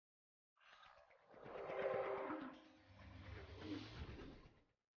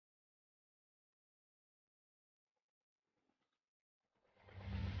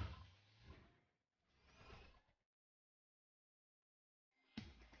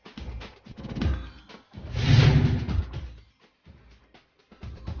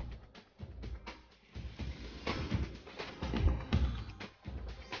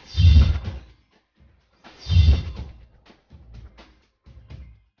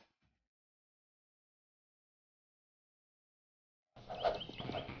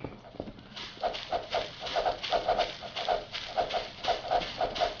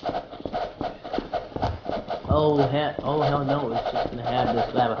Oh hell no, it's just gonna have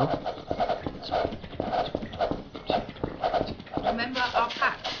this level. Remember our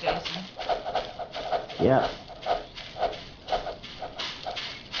pact, Jason? Yeah.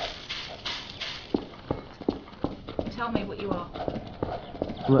 Tell me what you are.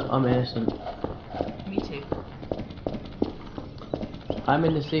 Well, I'm innocent. Me too. I'm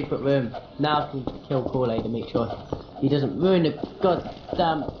in the secret room. Now I can kill Kool-Aid to make sure he doesn't ruin the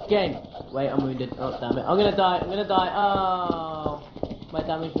goddamn game. Wait, I'm wounded. Oh, damn it. I'm gonna die. I'm gonna die. Oh. My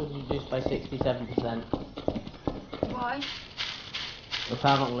damage was reduced by 67%. Why?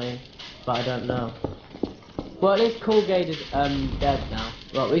 Apparently. But I don't know. Well, at least Kool-Aid is dead now.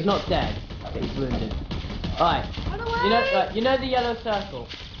 Well, he's not dead, but he's wounded. Alright. Run away! You know the yellow circle?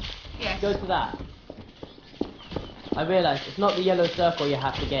 Yes. Go to that. I realised it's not the yellow circle you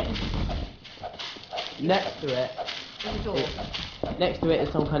have to get in. Next to it. There's a door. Next to it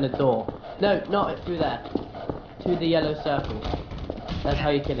is some kind of door. No, not through there. To the yellow circle. That's how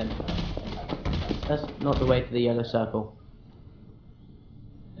you kill him. That's not the way to the yellow circle.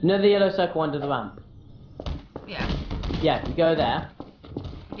 You know the yellow circle under the ramp? Yeah. Yeah, you go there.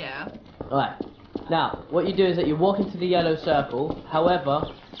 Yeah. Alright. Now, what you do is that you walk into the yellow circle, however,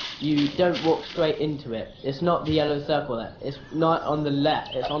 you don't walk straight into it. It's not the yellow circle there. It's not on the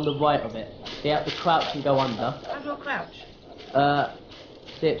left, it's on the right of it. So you have to crouch and go under. How do I crouch?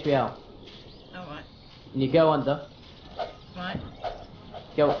 CTRL. Alright. And you go under. Right.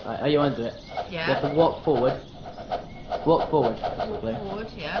 Go, are you under it? Yeah. You have to walk forward. Walk forward, basically. Walk forward,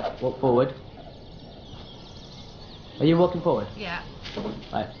 yeah. Walk forward. Are you walking forward? Yeah.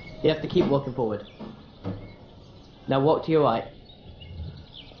 Right. You have to keep walking forward. Now walk to your right.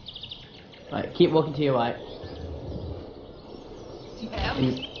 Right, keep walking to your right. Yeah.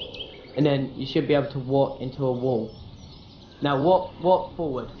 And then you should be able to walk into a wall. Now walk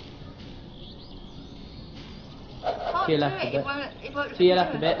forward. Can't To your do left a it. bit. It won't To your do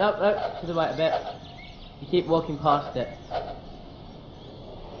left a it. bit. No, to the right a bit. You keep walking past it.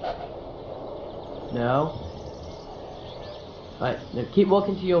 No. Right, now keep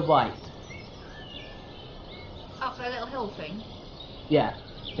walking to your right. Up that little hill thing. Yeah.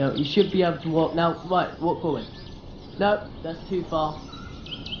 No, you should be able to walk now. Right, walk forward. No, that's too far.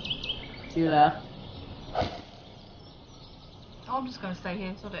 To your left. Oh, I'm just going to stay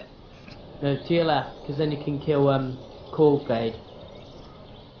here, sod it. No, to your left, because then you can kill Kool-Aid.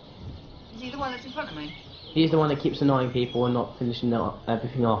 Is he the one that's in front of me? He's the one that keeps annoying people and not finishing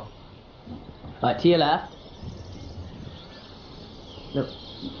everything off. Right, to your left. No,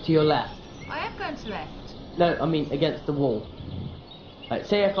 to your left. I am going to left. No, I mean against the wall. Right,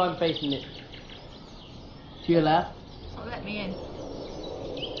 say if I'm facing it. To your left. It's not letting me in.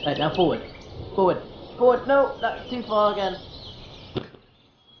 Right, now forward. Forward. Forward. No, that's too far again.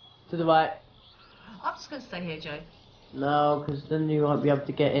 To the right. I'm just going to stay here, Joe. No, because then you won't be able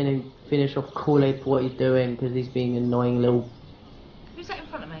to get in and finish off Kool-Aid for what he's doing, because he's being an annoying little Who's that in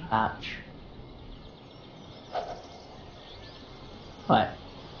front of me? patch. Right.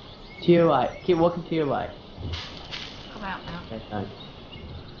 To your right. Keep walking to your right. Come out now. Okay, thanks.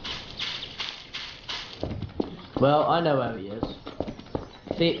 Well, I know where he is.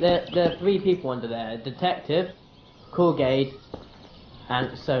 See, there are three people under there. A detective, Kool-Aid,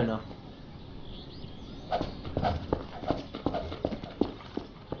 and Sona.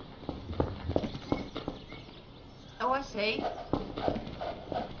 Oh, I see.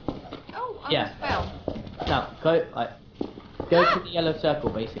 Oh, I Yeah. almost fell. Now, go to the yellow circle,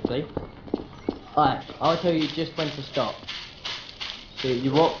 basically. Alright, I'll tell you just when to stop. So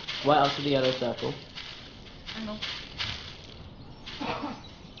you walk right up to the yellow circle. Hang on.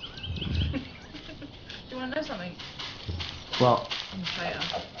 Do you want to know something? Well, I'm a traitor.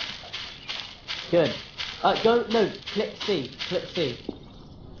 good. Click C. Click C.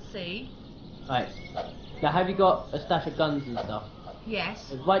 See? Right. Now, have you got a stash of guns and stuff?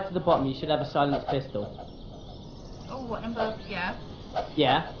 Yes. Right to the bottom, you should have a silenced pistol. Oh, what number? Yeah.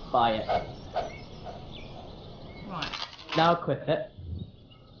 Yeah, buy it. Right. Now equip it.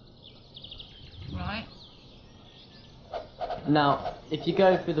 Right. Now, if you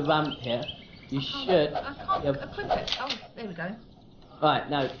go through the ramp here, you should. I can't Yep. equip it. Oh, there we go. Right,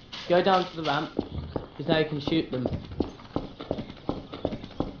 now go down to the ramp, because now you can shoot them.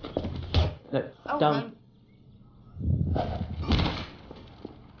 No, Oh, down. no.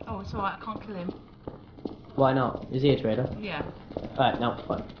 Oh, it's alright. I can't kill him. Why not? Is he a trader? Yeah. Alright, now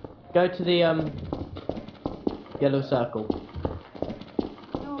fine. Go to the yellow circle.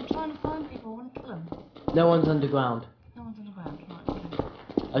 No, I'm trying to find people. I want to kill them. No one's underground. No one's on the ground.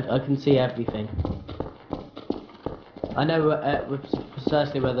 Right. Okay. I can see everything. I know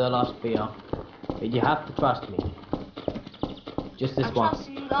precisely where the last three are. But you have to trust me. Just this I one.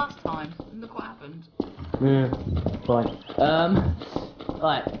 trusted you last time, and look what happened. Fine.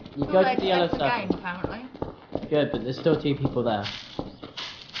 Right, you go to the yellow the circle. game, apparently. Good, but there's still 2 people there.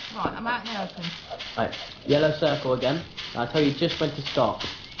 Right, I'm out in the open. Right, yellow circle again. I'll tell you just when to stop.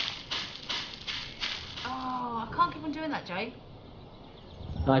 Oh, I can't keep on doing that, Jay.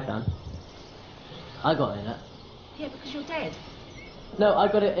 No, I can. I got in it. Yeah, because you're dead. No,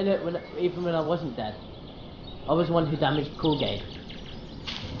 I got it in it even when I wasn't dead. I was the one who damaged Cool Game.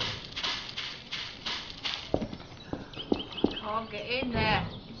 I can't get in there.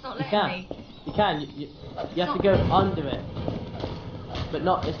 It's not You letting can. me. You can. You have to go under it. But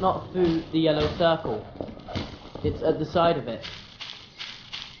not. It's not through the yellow circle. It's at the side of it.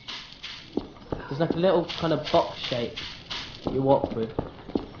 There's like a little kind of box shape that you walk through.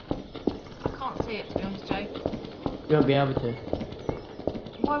 I can't see it, to be honest, Jay. You won't be able to.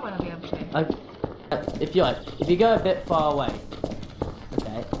 Why won't I be able to? If you go a bit far away,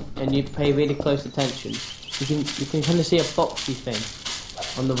 okay, and you pay really close attention, you can kind of see a boxy thing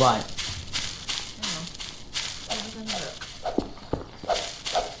on the right. Hang on. Let me go and look.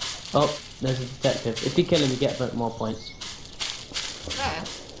 Oh, there's a detective. If you kill him, you get a bit more points. There?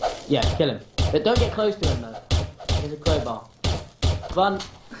 Yeah, kill him. But don't get close to him though. There's a crowbar. Run.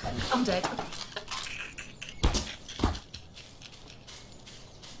 I'm dead.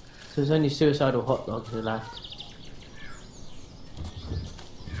 So there's only suicidal hot dogs who are left.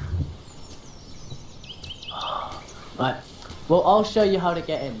 Right. Well, I'll show you how to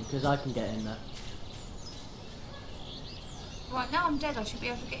get in, because I can get in there. Right, now I'm dead, I should be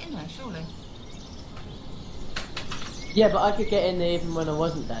able to get in there, surely. Yeah, but I could get in there even when I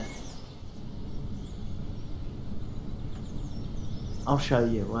wasn't dead. I'll show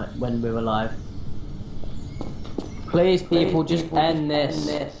you when we're alive. Please, people, just end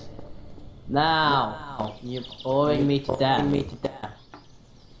this. Now. You're boring me to death.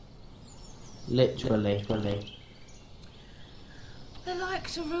 Literally. They like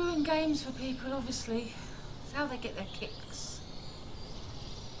to ruin games for people, obviously. It's how they get their kicks.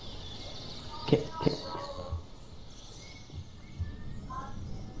 Kick.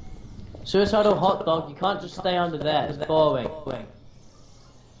 Suicidal hot dog, you can't just stay under there, it's boring.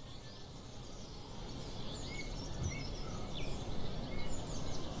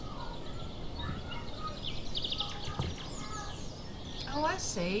 Oh, I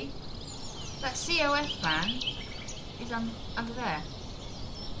see. That COF man is under there.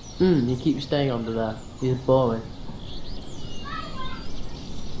 You keep staying under there. He's boring.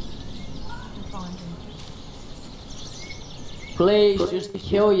 I can find him. Please, just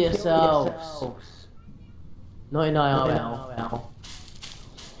kill yourselves. Not in IRL.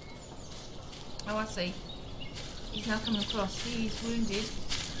 Oh, I see. He's now coming across. He's wounded.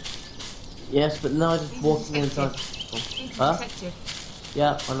 Yes, but now just He's walking a inside. detective. He's Huh? a detective.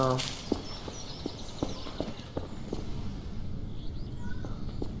 Yeah, I know.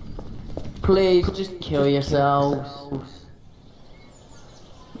 Please, just kill yourselves.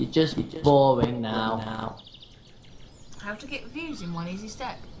 You're just boring now. How to get views in one easy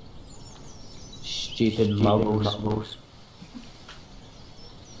step. Stupid muggles.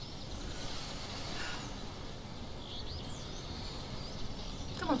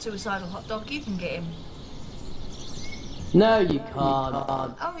 Come on, suicidal hot dog, you can get him. No, you can't.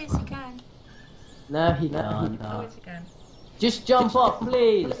 Oh, yes, you can. No, he can't. Oh, yes, you can. Just jump off,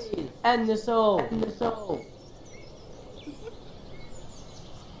 please. End this all.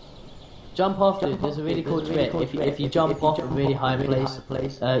 Jump off, dude. There's a really cool trick. If you jump off a really high place,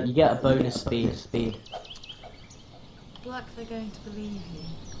 you get a bonus speed. Like they're going to believe you.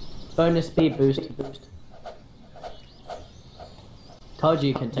 Bonus speed boost. Told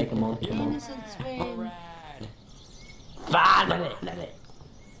you can take them on. Innocence win. Finally.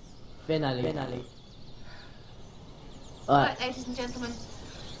 Right, ladies and gentlemen,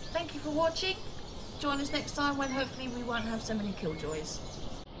 thank you for watching. Join us next time when hopefully we won't have so many killjoys.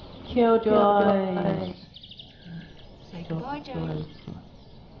 Killjoys. Say goodbye, Joe.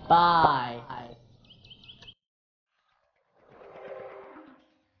 Bye.